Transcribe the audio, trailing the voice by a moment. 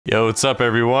Yo, what's up,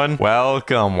 everyone?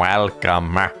 Welcome. Yo,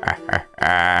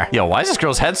 why is this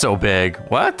girl's head so big?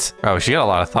 What? Oh, she got a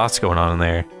lot of thoughts going on in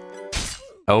there.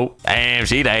 Oh, damn,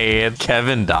 she died.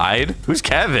 Kevin died? Who's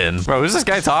Kevin? Bro, who's this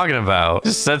guy talking about?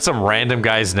 Just said some random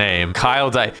guy's name. Kyle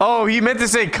died. Oh, he meant to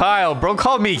say Kyle. Bro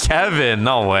called me Kevin.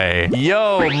 No way.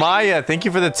 Yo, Maya, thank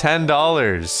you for the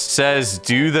 $10. Says,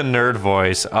 do the nerd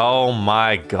voice. Oh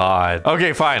my God.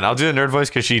 Okay, fine. I'll do the nerd voice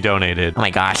because she donated. Oh my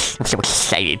gosh, I'm so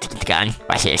excited to get the gun.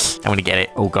 Watch this. I want to get it.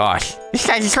 Oh gosh. This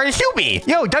guy's just trying to shoot me.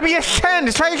 Yo, WS10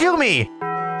 is trying to shoot me.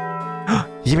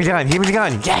 Give me the gun. Give me the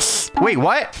gun. Yes. Wait,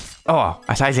 what? Oh,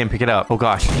 I thought I didn't pick it up. Oh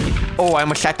gosh. Oh, I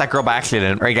almost shot that girl by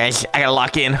accident. All right, guys. I gotta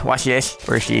lock in. Watch this.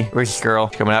 Where is she? Where's this girl?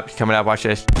 She's coming up. She's coming up. Watch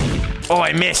this. Oh,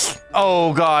 I missed.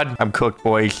 Oh God. I'm cooked,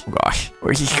 boys. Oh gosh.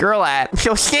 Where's this girl at? I'm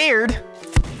so scared.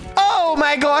 Oh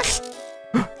my gosh.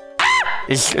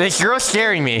 This girl's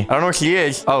scaring me. I don't know where she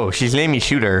is. Oh, she's letting me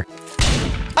shoot her.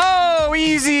 Oh,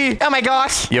 easy. Oh my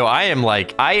gosh. Yo, I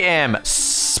am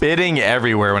spitting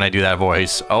everywhere when I do that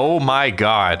voice. Oh my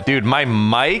God. Dude, my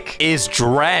mic is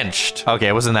drenched. Okay,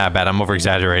 it wasn't that bad. I'm over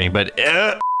exaggerating, but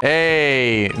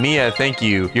hey, Mia, thank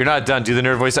you. You're not done. Do the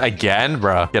nerd voice again,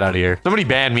 bro. Get out of here. Somebody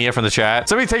ban Mia from the chat.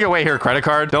 Somebody take away her credit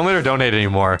card. Don't let her donate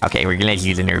anymore. Okay, we're gonna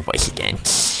use the nerd voice again.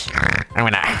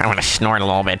 I wanna snort a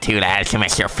little bit too to add some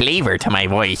extra flavor to my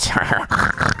voice.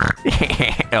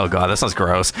 Oh God, that sounds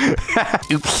gross.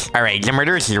 Oops. All right, the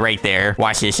murderess is right there.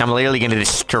 Watch this. I'm literally gonna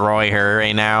destroy her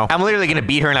right now. I'm literally gonna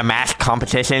beat her in a mask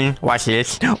competition. Watch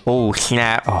this. Oh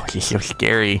snap. Oh, she's so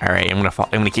scary. All right, I'm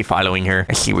gonna keep following her.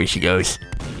 Let's see where she goes.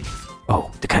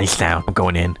 Oh, the gun's down. I'm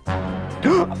going in.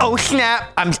 Oh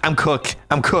snap! I'm cooked.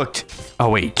 I'm cooked. Oh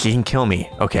wait, she can kill me.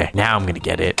 Okay, Now I'm gonna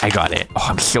get it. I got it. Oh,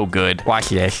 I'm so good. Watch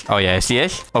this. oh yeah, see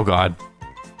this? Oh God.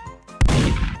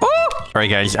 All right,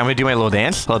 guys, I'm gonna do my little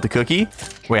dance. Pull out the cookie.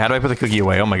 Wait, how do I put the cookie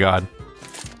away? Oh my God.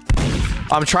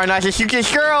 I'm trying not to shoot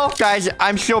this girl. Guys,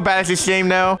 I'm so bad at this game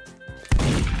now.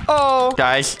 Oh.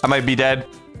 Guys, I might be dead.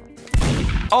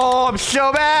 Oh, I'm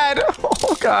so bad.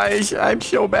 Oh, guys, I'm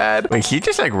so bad. Wait, she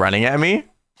just like running at me?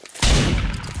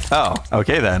 Oh,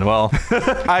 okay then. Well,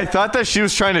 I thought that she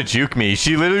was trying to juke me.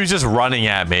 She literally was just running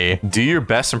at me. Do your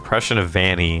best impression of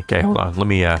Vanny. Okay, hold on. Let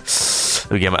me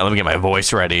get my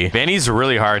voice ready. Vanny's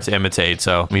really hard to imitate,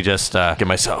 so let me just get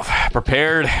myself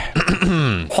prepared.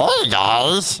 Hey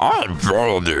guys, I'm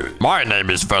Vanny. My name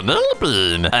is Vanilla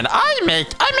Bean, and I'm in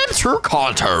true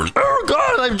content. Oh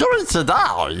God, I'm going to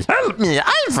die. Help me,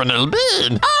 I'm Vanilla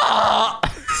Bean. Ah!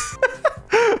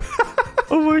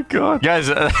 Oh my God. Guys,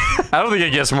 I don't think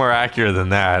it gets more accurate than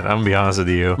that. I'm gonna be honest with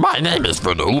you. My name is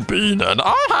Vanilla Bean, and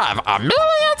I have 1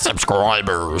 million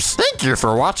subscribers. Thank you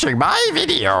for watching my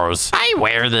videos. I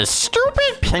wear this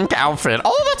stupid pink outfit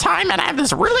all the time, and I have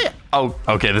this really... Oh,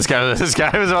 okay. This guy was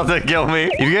about to kill me.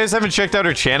 If you guys haven't checked out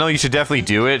her channel, you should definitely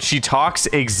do it. She talks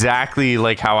exactly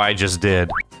like how I just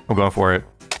did. I'm going for it.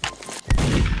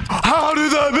 How did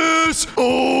that miss?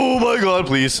 Oh my God,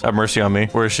 please have mercy on me.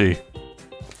 Where is she?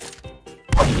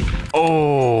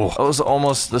 Oh, that was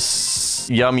almost the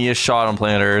yummiest shot on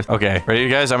planet Earth. Okay, ready,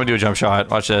 guys? I'm gonna do a jump shot.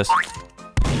 Watch this.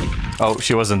 Oh,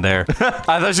 she wasn't there.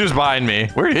 I thought she was behind me.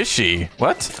 Where is she?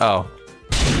 What? Oh.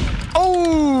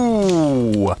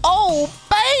 Oh! Oh,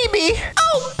 baby.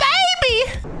 Oh, baby.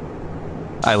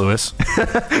 Hi, Lewis.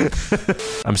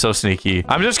 I'm so sneaky.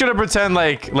 I'm just gonna pretend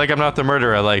like I'm not the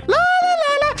murderer. Like, la, la,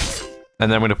 la, la.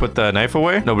 And then I'm gonna put the knife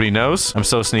away. Nobody knows. I'm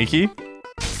so sneaky.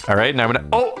 All right, now I'm gonna...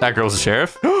 Oh, that girl's the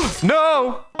sheriff.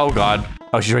 No! Oh, God.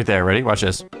 Oh, she's right there. Ready? Watch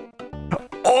this.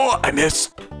 Oh, I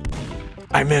missed.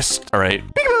 I missed. All right.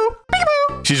 Peekaboo!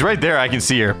 Peekaboo! She's right there. I can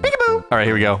see her. Peekaboo! All right,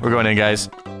 here we go. We're going in, guys.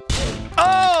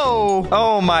 Oh!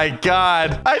 Oh, my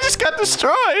God. I just got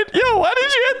destroyed. Yo, why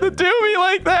did you have to do me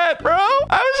like that, bro?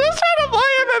 I was just trying to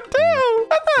play him too.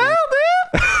 What the hell, dude?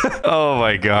 Oh,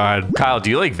 my God. Kyle,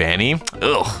 do you like Vanny?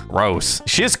 Ugh, gross.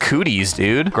 She has cooties,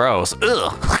 dude. Gross.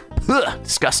 Ugh. Ugh,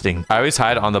 disgusting. I always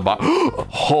hide on the bottom.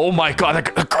 Oh my God,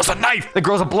 that girl's a knife. That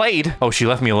girl's a blade. Oh, she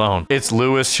left me alone. It's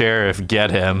Lewis Sheriff.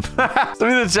 Get him.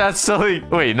 Somebody in the chat's silly.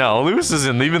 Wait, no, Lewis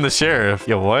isn't leaving the sheriff.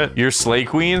 Yo, what? You're Slay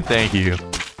Queen? Thank you.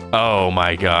 Oh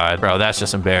my God, bro, that's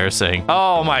just embarrassing.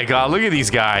 Oh my God, look at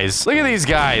these guys. Look at these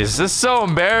guys. This is so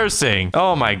embarrassing.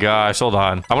 Oh my gosh, hold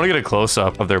on. I want to get a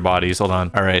close-up of their bodies. Hold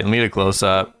on. All right, let me get a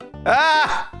close-up.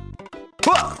 Ah!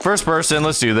 First person,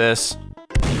 let's do this.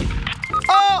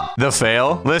 Oh! The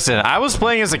fail? Listen, I was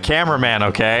playing as a cameraman,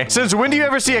 okay? Since when do you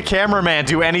ever see a cameraman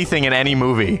do anything in any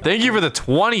movie? Thank you for the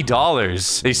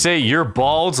 $20. They say you're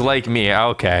bald like me.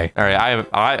 Okay. All right.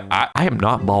 I am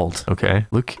not bald. Okay.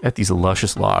 Look at these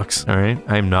luscious locks. All right.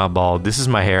 I am not bald. This is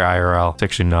my hair IRL. It's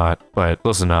actually not, but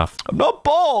close enough. I'm not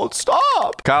bald.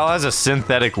 Stop. Kyle has a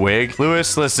synthetic wig.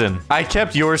 Lewis, listen, I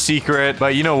kept your secret,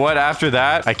 but you know what? After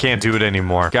that, I can't do it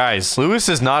anymore. Guys, Lewis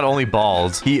is not only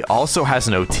bald, he also has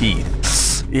no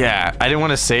teeth. Yeah, I didn't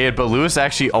want to say it, but Lewis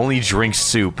actually only drinks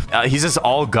soup. He's just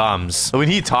all gums. When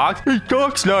he talks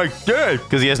like that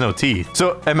because he has no teeth.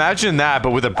 So imagine that,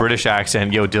 but with a British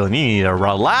accent. Yo, Dylan, you need to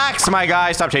relax, my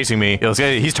guy. Stop chasing me. Yo,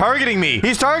 he's targeting me.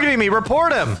 He's targeting me.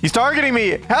 Report him. He's targeting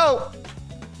me. Help.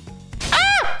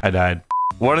 Ah! I died.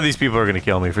 One of these people are going to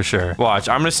kill me for sure. Watch,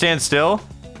 I'm going to stand still.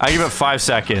 I give it 5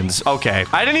 seconds. Okay.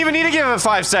 I didn't even need to give it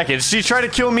 5 seconds. She tried to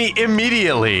kill me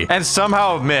immediately and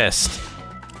somehow missed.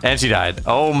 And she died.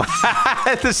 Oh my,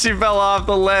 she fell off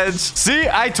the ledge. See,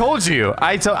 I told you.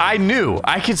 I knew.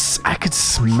 I could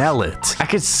smell it. I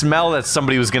could smell that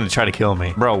somebody was gonna try to kill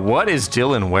me. Bro, what is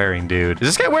Dylan wearing, dude? Is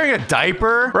this guy wearing a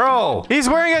diaper? Bro, he's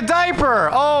wearing a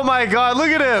diaper. Oh my God, look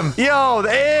at him. Yo,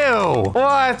 ew.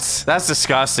 What? That's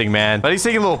disgusting, man. But he's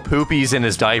taking little poopies in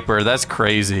his diaper. That's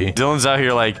crazy. Dylan's out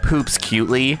here like, poops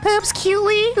cutely. Poops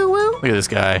cutely. Woo-woo. Look at this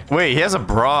guy. Wait, he has a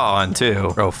bra on too.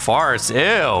 Bro, farts.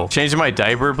 Ew. Changing my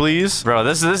diaper, please. Bro,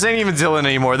 this ain't even Dylan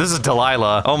anymore. This is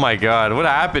Delilah. Oh my God. What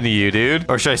happened to you, dude?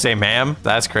 Or should I say ma'am?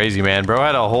 That's crazy, man. Bro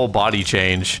had a whole body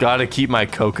change. Gotta keep my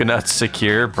coconuts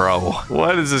secure. Bro,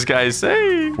 what does this guy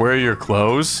say? Where are your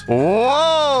clothes?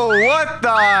 Whoa, what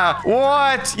the?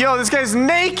 What? Yo, this guy's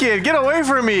naked. Get away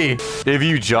from me. If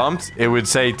you jumped, it would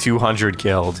say 200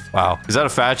 killed. Wow. Is that a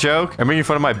fat joke? I'm making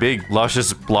fun of my big,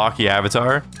 luscious, blocky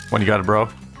avatar. When you got it, bro.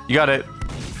 You got it.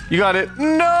 You got it.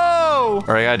 No!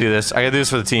 All right, I gotta do this. I gotta do this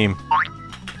for the team.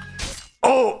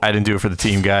 Oh, I didn't do it for the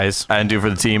team, guys. I didn't do it for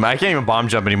the team. I can't even bomb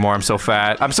jump anymore. I'm so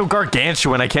fat. I'm so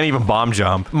gargantuan. I can't even bomb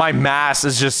jump. My mass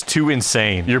is just too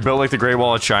insane. You're built like the Great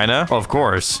Wall of China? Well, of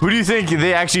course. Who do you think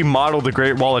they actually modeled the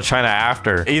Great Wall of China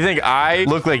after? You think I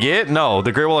look like it? No,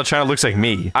 the Great Wall of China looks like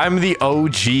me. I'm the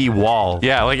OG wall.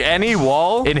 Yeah, like any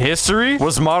wall in history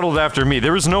was modeled after me.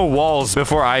 There was no walls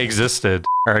before I existed.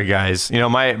 All right, guys. You know,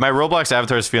 my Roblox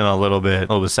avatar is feeling a little bit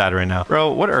sad right now.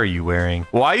 Bro, what are you wearing?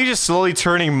 Why are you just slowly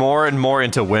turning more and more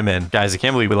into women? Guys, I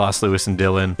can't believe we lost Lewis and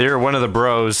Dylan. They were one of the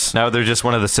bros. Now they're just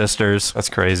one of the sisters. That's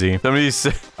crazy. Somebody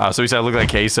said, oh, so he said I look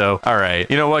like Queso. All right.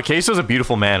 You know what? Queso's a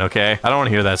beautiful man, okay? I don't want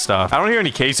to hear that stuff. I don't hear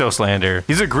any Queso slander.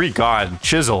 He's a Greek god.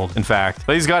 Chiseled, in fact.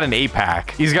 But he's got an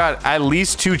 8-pack. He's got at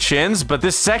least 2 chins, but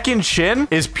this second chin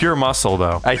is pure muscle,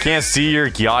 though. I can't see your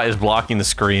yacht is blocking the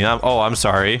screen. I'm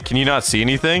sorry. Can you not see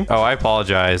anything? Oh, I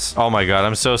apologize. Oh my God,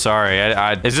 I'm so sorry.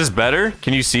 Is this better?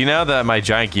 Can you see now that my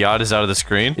giant yacht is out of the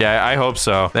screen? Yeah, I hope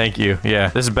so. Thank you. Yeah,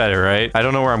 this is better, right? I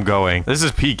don't know where I'm going. This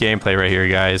is peak gameplay right here,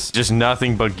 guys. Just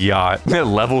nothing but yacht.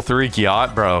 Level 3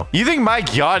 yacht, bro. You think my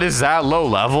yacht is that low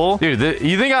level? Dude,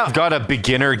 you think I've got a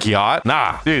beginner yacht?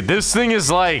 Nah, dude, this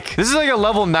is like a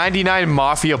level 99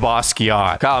 mafia boss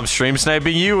yacht. Kyle, I'm stream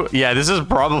sniping you. Yeah, this is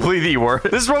probably the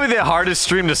worst. This is probably the hardest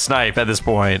stream to snipe at this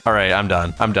point. All right, I'm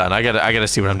done. I'm done. I gotta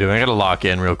see what I'm doing. I gotta lock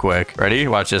in real quick. Ready?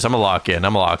 Watch this. I'm gonna lock in.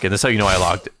 This is how you know I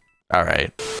locked it. All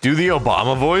right. Do the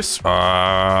Obama voice.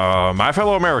 My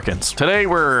fellow Americans, today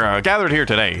we're gathered here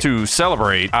today to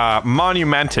celebrate a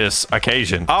monumentous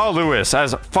occasion. Lewis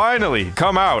has finally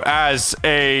come out as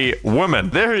a woman.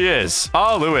 There he is.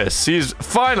 Lewis, he's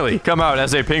finally come out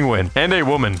as a penguin and a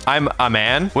woman. I'm a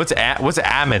man. What's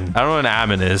ammon? I don't know what an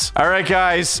ammon is. All right,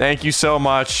 guys. Thank you so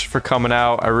much for coming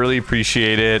out. I really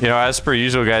appreciate it. You know, as per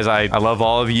usual, guys, I love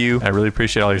all of you. I really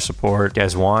appreciate all your support. You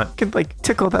guys want? You can like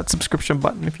tickle that subscription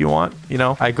button if you want. You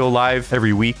know, I go live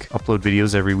every week, upload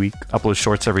videos every week, upload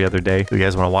shorts every other day. If you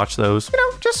guys want to watch those, you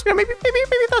know, just maybe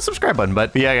that subscribe button.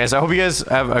 But yeah, guys, I hope you guys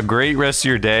have a great rest of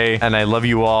your day, and I love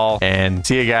you all, and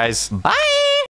see you guys. Bye.